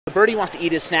Birdie wants to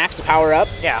eat his snacks to power up.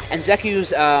 Yeah. And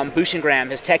Zeku's Bushingram,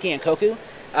 his Teki and Koku,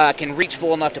 can reach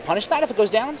full enough to punish that if it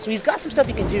goes down. So he's got some stuff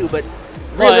he can do, but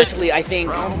realistically, I think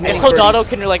if Soldado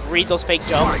can like read those fake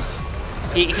jumps,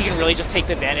 he can really just take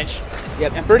the advantage.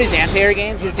 Yep, and Birdie's anti-air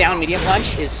game, his down medium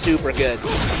punch is super good.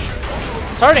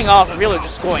 Starting off, Revilo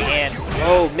just going in.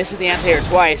 Oh, misses the anti-air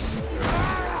twice.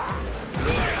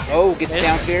 Oh, gets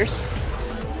down fierce.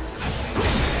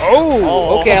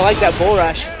 Oh, okay, I like that bull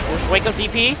rush. Wake up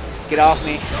DP. Get off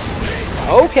me.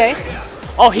 Okay.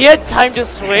 Oh, he had time to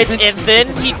switch, and then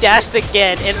he dashed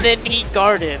again, and then he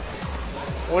guarded.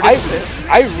 What is this?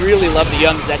 I really love the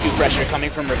young Zeku pressure coming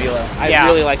from Revilo. I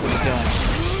really like what he's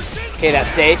doing. Okay,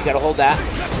 that's safe. You gotta hold that.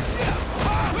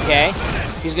 Okay.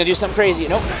 He's gonna do something crazy.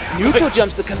 Nope. Neutral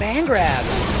jumps the command grab.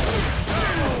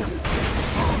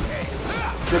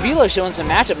 Revilo showing some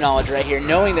matchup knowledge right here,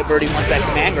 knowing that Birdie wants that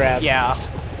command grab. Yeah.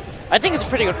 I think it's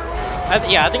pretty good.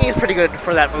 I think he's pretty good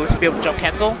for that move to be able to jump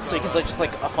cancel, so you can play just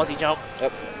like a fuzzy jump.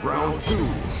 Yep. Round 2.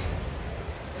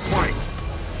 Fight.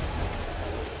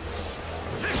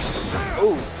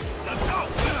 Ooh.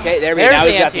 Okay, there we go. Now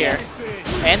he's got the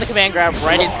and the command grab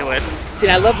right into it. See,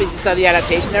 I love that you saw the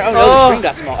adaptation there. Oh no, the screen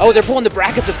got small. Oh, they're pulling the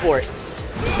brackets, of course.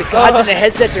 The gods and the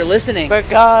headsets are listening. The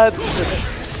gods.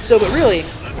 So, but really,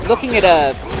 looking at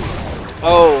a...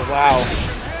 Oh, wow.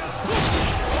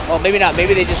 Well, maybe not.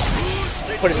 Maybe they just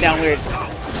put us down weird.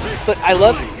 But I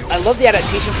love the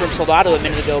adaptation from Soldado a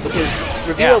minute ago because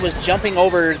Revilo was jumping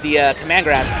over the command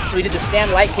grab. So he did the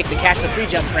stand light kick to catch the 3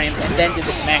 jump frames and then did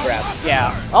the command grab.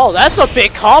 Yeah. Oh, that's a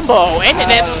big combo. And it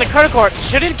ends with the credit card.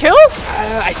 Should it kill?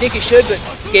 I think it should, but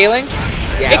scaling?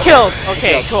 Yeah. It killed.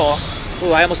 Okay, cool.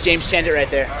 Ooh, I almost James Chanded right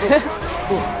there.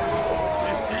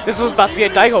 This was about to be a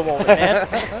Daigo moment, man.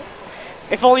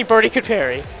 If only Birdie could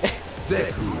parry.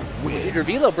 Dude,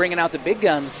 Revilo bringing out the big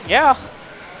guns. Yeah.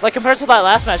 Like, compared to that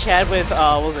last match he had with,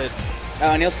 what was it?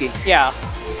 Anilski. Yeah.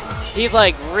 He's,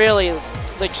 like, really,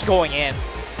 like, just going in.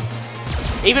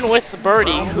 Even with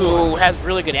Birdie, who has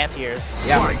really good anti-airs.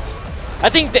 Yeah. I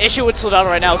think the issue with Soldado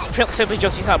right now is simply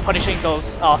just he's not punishing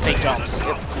those fake jumps.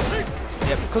 Yep.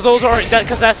 Yep. Because those are,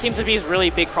 because that seems to be his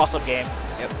really big cross-up game.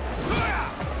 Yep.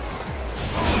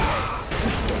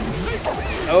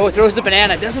 Oh, throws the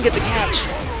banana. Doesn't get the catch.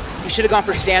 He should have gone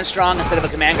for stand strong instead of a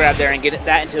command grab there and get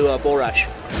that into a bull rush.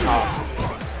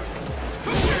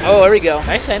 Oh, there we go.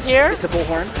 Nice anti-air. Just a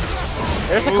bullhorn.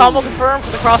 There's the combo confirmed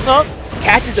for the cross-up.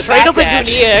 Catches the straight up into dash.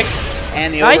 an EX.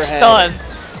 And the nice overhead.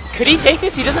 stun. Could he take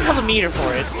this? He doesn't have the meter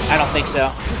for it. I don't think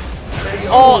so.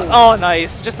 Oh,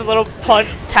 nice. Just a little punt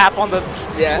tap on the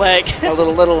leg. A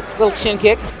little shin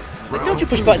kick. Like, don't you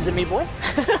push buttons at me, boy.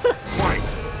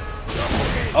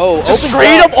 Oh, just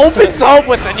straight up opens up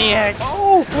with an EX.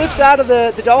 Oh, flips out of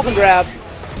the dolphin grab.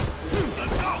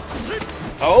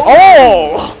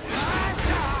 Oh!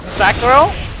 Back throw?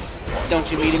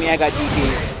 Don't you meet me, I got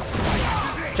DPs.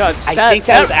 Judge, I think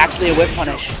that was actually a whip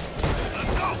punish.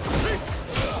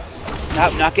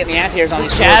 Not getting the anti-airs on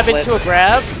these jab flips. into a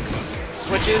grab.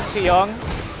 Switches to Young.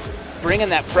 Bringing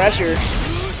that pressure.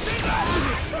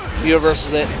 He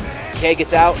reverses it. Okay,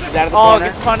 gets out. He's out of the corner.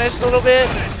 Gets punished a little bit.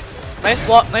 Nice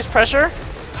block, nice pressure.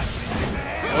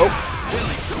 Oh.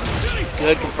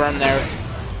 Good confirm there.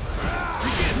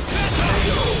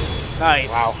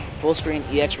 Nice. Wow. Full screen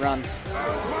EX run.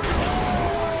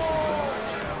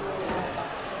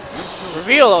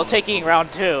 Revilo taking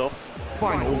round 2. Yeah,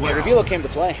 Revilo came to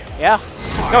play. Yeah.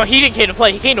 No, he didn't came to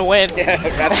play. He came to win. Yeah,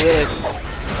 absolutely.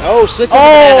 Oh, switching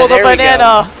the the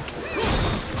banana. banana.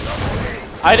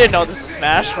 I didn't know this is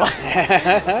Smash.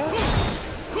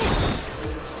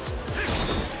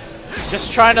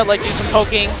 Just trying to like do some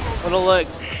poking, little look.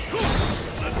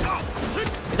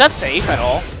 Is that safe at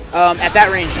all? At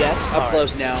that range, yes. Up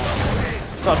close, no.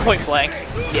 So point blank.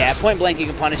 Yeah, point blank you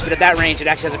can punish, but at that range it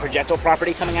actually has a projectile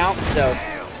property coming out, so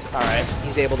alright.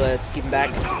 He's able to keep him back.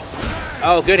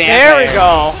 Oh, good answer. There we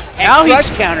go. And now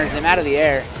crush counters him out of the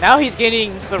air. Now he's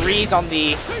getting the reads on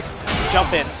the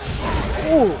jump ins.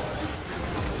 Ooh.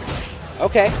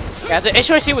 Okay. Yeah, the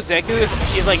issue I see with Zeku is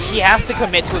like he has to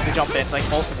commit to the jump ins like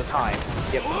most of the time.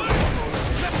 Yep.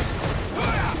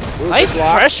 Nice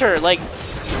pressure, like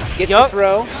gets the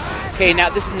throw. Okay, now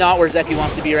this is not where Zeku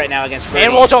wants to be right now against Birdie.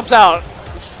 And wall jumps out.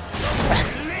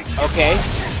 Okay.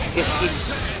 He's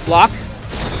blocked.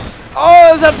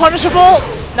 Oh, is that punishable?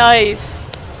 Nice.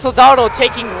 Soldado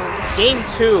taking game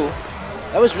 2.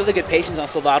 That was really good patience on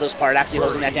Soldado's part, actually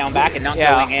holding that down back and not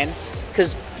going in.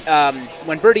 Because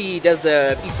when Birdie does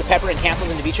eats the pepper and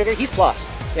cancels into V-trigger, he's plus.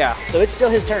 Yeah. So it's still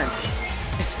his turn.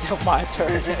 It's still my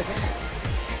turn.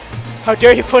 How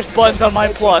dare you push buttons on my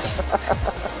plus?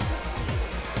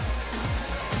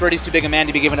 Birdie's too big a man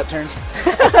to be giving up turns.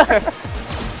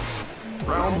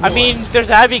 Round I mean,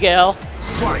 there's Abigail.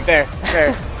 Fight. Fair,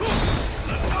 fair.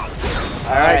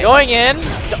 Alright, going in.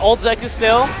 The old Zeku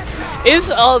still. Is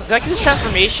Zeku's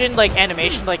transformation, like,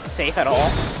 animation, like, safe at all?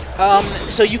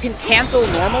 So you can cancel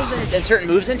normals and certain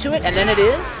moves into it, and then it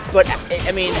is. But,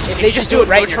 I mean, if they just do it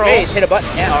right in your face, hit a button.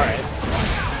 Yeah. Alright.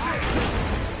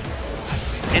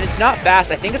 And it's not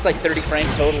fast. I think it's like 30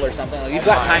 frames total or something. Like, you've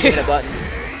got time to hit a button.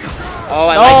 Oh,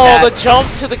 I No, like that. the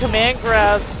jump to the command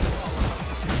grab.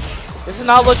 This is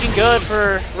not looking good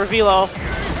for Revilo.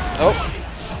 Oh.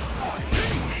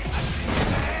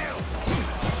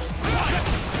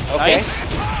 Okay. Nice.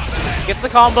 Gets the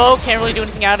combo. Can't really do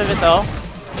anything out of it, though.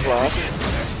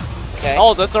 Plus. Okay.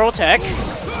 Oh, the throw tech.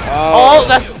 Oh, Oh,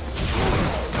 that's...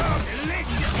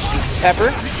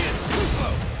 Pepper.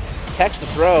 Tech's the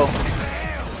throw.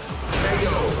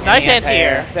 Nice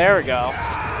Anti-air. anti-air. There we go.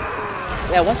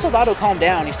 Yeah, once Soldado calmed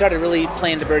down, he started really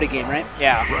playing the Birdie game, right?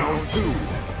 Yeah. Round 2.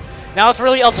 Now it's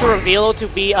really up to Revilo to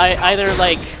be either,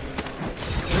 like,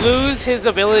 lose his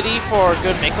ability for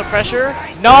good mix-up pressure.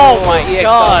 No, my EX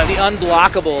god. The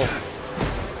unblockable.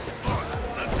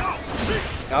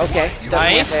 Okay.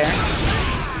 Nice.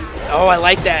 Oh, I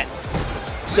like that.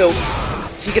 So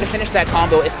you get to finish that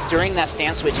combo if during that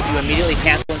stance switch, if you immediately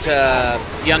cancel into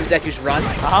young Zeku's run,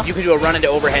 you can do a run into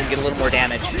overhead and get a little more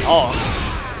damage. Oh.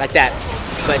 Like that,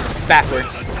 but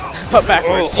backwards. But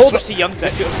backwards. Oh, You hold switch to young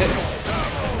Zeku.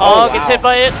 Oh, Gets wow. hit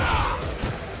by it.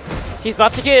 He's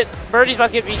about to get... Birdie's about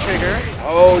to get V-trigger.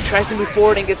 Oh, tries to move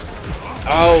forward and gets...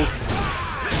 Oh.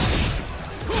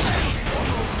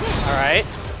 Alright.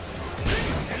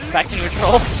 Back to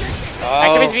neutral.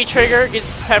 Activates V-trigger,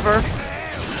 gets Pepper.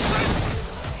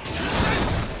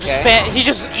 Okay. He's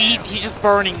just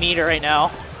burning meter right now.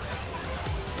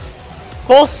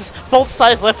 Both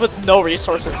sides left with no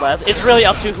resources left. It's really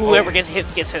up to whoever gets hit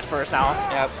first now.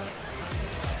 Yep.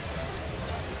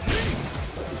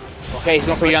 Okay, he's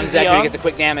going for young Zeku to get the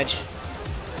quick damage.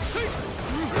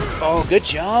 Oh, good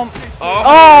jump.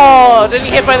 Oh, then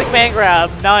he hit by the command grab.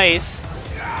 Nice.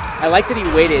 I like that he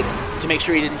waited to make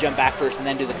sure he didn't jump back first and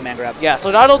then do the command grab. Yeah,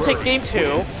 Soldado takes game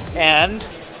 2, and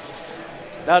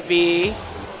that'd be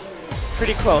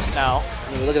pretty close now.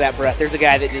 Ooh, look at that breath. There's a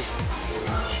guy that just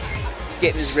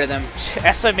getting his rhythm.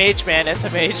 SMH, man,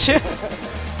 SMH.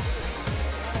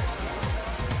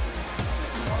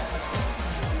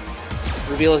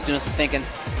 Revilo's doing some thinking.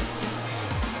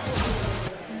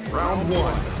 Round 1.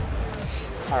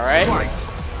 All right. Fight.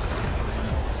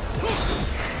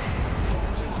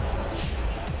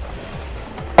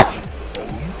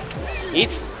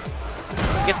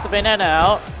 Gets the banana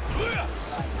out.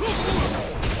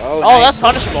 Oh, Oh, nice. that's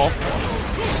punishable.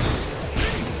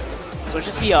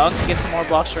 Switches to Young to get some more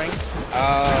block string.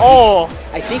 Oh,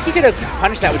 I think he could have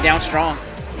punished that with down strong.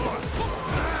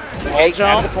 Okay, jump.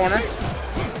 out of the corner.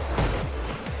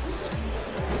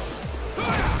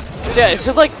 so yeah, it's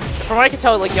just like, from what I can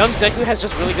tell, like young Zeku has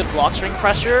just really good block string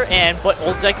pressure, but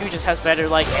old Zeku just has better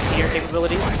like anti-air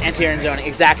capabilities. Anti-air and zoning,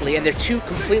 exactly. And they're two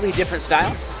completely different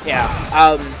styles. Yeah.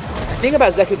 The thing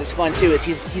about Zeku that's fun too is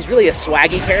he's really a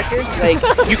swaggy character.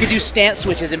 Like you can do stance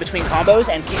switches in between combos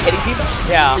and keep hitting people.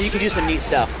 Yeah. So you can do some neat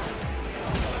stuff.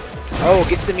 Oh,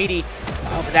 gets the meaty.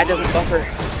 Oh, but that doesn't buffer.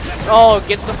 Oh,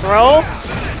 gets the throw.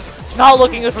 It's not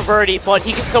looking good for Birdie, but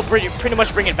he can still pretty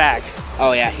much bring it back.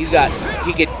 Oh yeah, he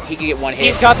could get one hit.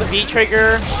 He's got the V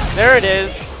trigger. There it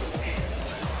is.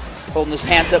 Holding his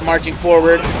pants up, marching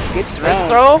forward. Gets Wrist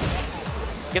thrown.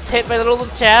 throw. Gets hit by the little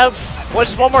jab. Well,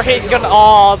 just one more hit, he's gonna.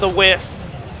 Oh, the whiff.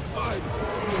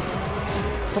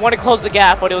 He wanted to close the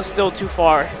gap, but it was still too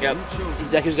far. Yep.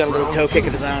 Zeku's got a little toe kick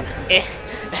of his own. Eh.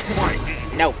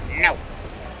 No, no.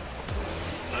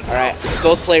 All right,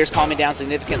 both players calming down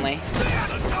significantly.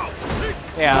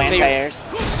 Yeah, No they- anti-airs.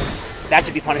 That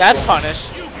should be punished. that's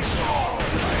punished.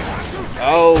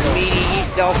 Oh,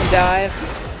 meaty dolphin dive.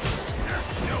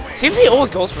 Seems he always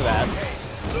goes for that.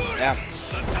 Yeah.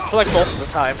 I feel like most of the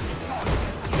time.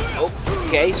 Oh,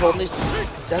 okay, he's holding his...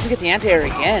 Doesn't get the anti-air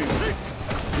again.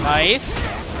 Nice.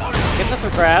 Gets a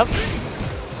grab.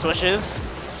 Switches.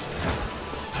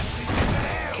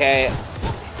 Okay.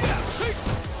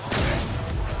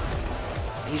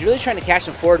 He's really trying to catch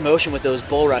some forward motion with those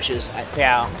bull rushes.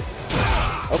 Yeah.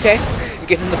 Okay,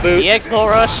 get him the boot. EX bull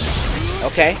rush.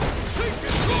 Okay.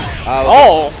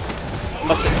 Oh.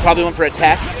 Must have probably went for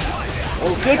attack.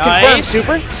 Oh, good Nice.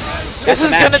 confirmed super. This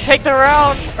is gonna take the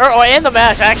round. Or and the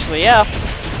match, actually, yeah.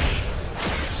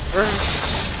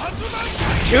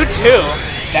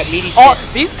 2-2. That meaty All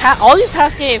stick. all these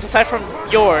past games, aside from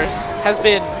yours, has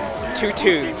been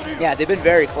 2-2s. Yeah, they've been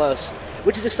very close.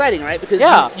 which is exciting, right? Because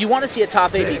you want to see a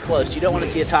top 8 be close. You don't want to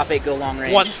see a top 8 go long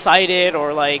range. One-sided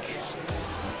or like,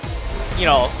 you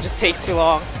know, just takes too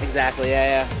long. Exactly,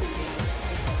 yeah.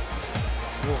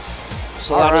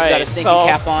 Soldado's got a stinky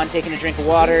cap on, taking a drink of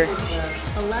water.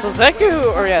 So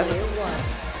Zeku, or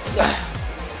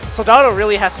Soldado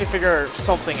really has to figure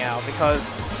something out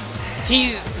because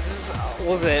the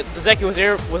Zeku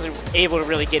was able to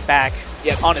really get back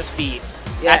on his feet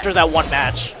after that one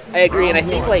match. I agree, and I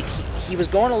think like he was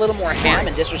going a little more ham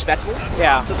and disrespectful.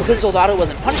 Yeah. But because Soldado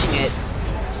wasn't punching it,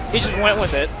 he just went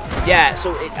with it. Yeah,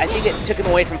 so I think it took him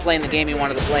away from playing the game he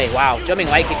wanted to play. Wow, jumping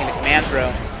light kick into command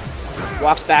throw.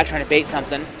 Walks back trying to bait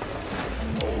something.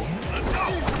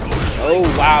 Oh,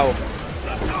 wow.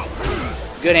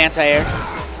 Good anti-air.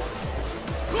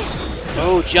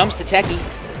 Oh, jumps the techie.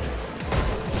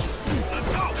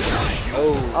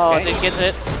 Oh, okay. Didn't get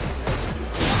it.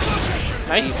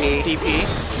 Nice DP.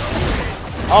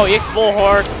 Oh, EX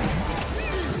Bullhorn.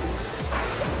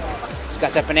 He's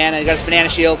got that banana. He got his banana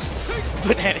shield.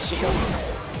 Banana shield.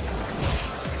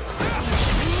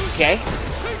 Okay.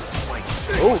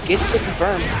 Oh, gets the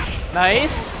confirm.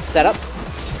 Nice. Setup.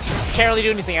 Can't really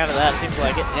do anything out of that, seems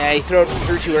like it. Yeah, he threw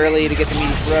too early to get the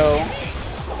meaty throw.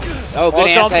 Oh, good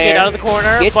anti-air. Jump to get out of the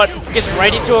corner, but gets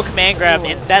right into a command grab,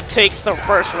 and that takes the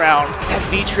first round. That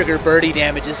V-trigger birdie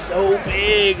damage is so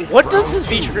big. What does this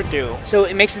V-trigger do? So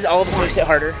it makes all of his moves hit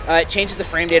harder. It changes the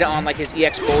frame data on like his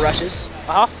EX bull rushes.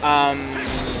 That's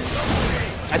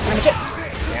pretty much it.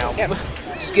 Yeah.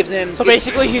 Just gives him... So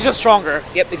basically, he's just stronger.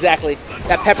 Yep, exactly.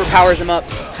 That pepper powers him up.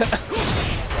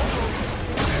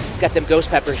 He's got them ghost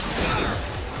peppers.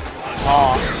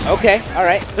 Oh, okay, all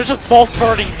right. They're just both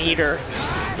burning meter.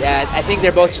 Yeah, I think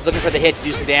they're both just looking for the hit to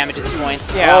do some damage at this point.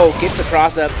 Yeah. Oh, gets the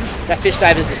cross up. That fish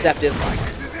dive is deceptive.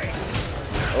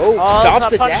 Oh, stops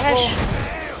the dash.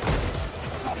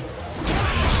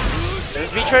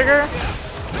 There's V-trigger.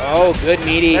 Oh, good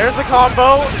meaty. There's the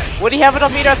combo. Would he have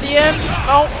enough meter at the end?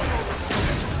 No.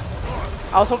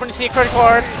 I was hoping to see a critical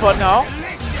arts, but no.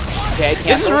 Okay,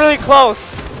 this is really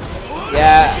close.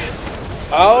 Yeah.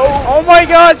 Oh my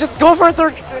God! Just go for a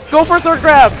third. Go for a third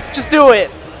grab. Just do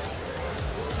it.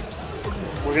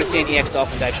 We're gonna see an EX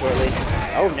Dolphin dive shortly.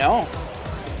 Oh no.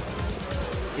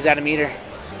 He's out of meter.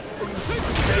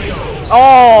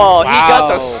 Oh, wow. He got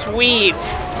the sweep.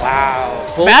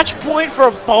 Wow. Match point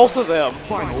for both of them.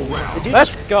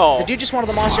 Let's go. The dude just wanted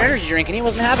the Monster Energy drink and he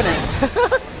wasn't having it.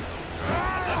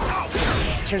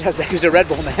 Turns out Zeku's a Red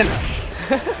Bull man.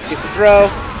 Gets the throw.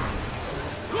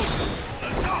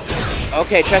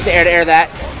 Okay, tries to air that.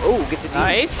 Oh, gets a D.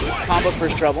 Nice. Gets a combo for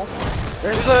his trouble.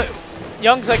 There's the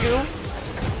young Zeku.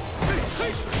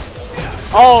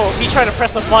 Oh, he tried to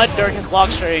press the button during his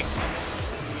block streak.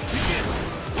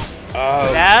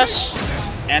 Dash.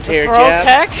 Anti-air throw jab.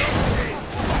 tech.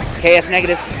 KS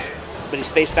negative, but he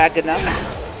spaced back good enough.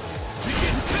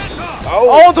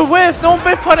 Oh, the whiff. No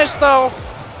whiff punish, though.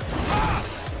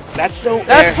 That's so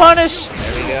That's punished.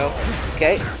 There we go.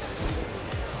 Okay.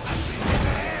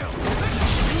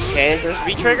 Okay. There's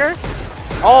V-trigger.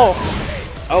 Oh.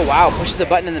 Oh, wow. Pushes the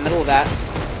button in the middle of that.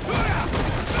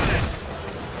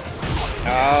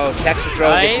 Oh, techs the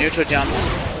throw, gets neutral jump.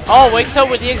 Oh, wakes up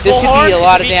with the EX This could be a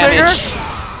lot of damage.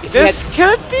 This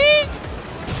could be.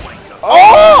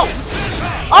 Oh!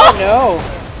 Oh no!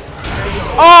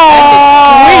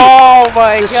 Oh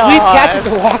my God! The sweep catches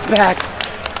the walk back.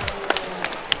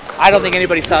 I don't think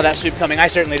anybody saw that sweep coming. I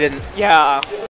certainly didn't. Yeah.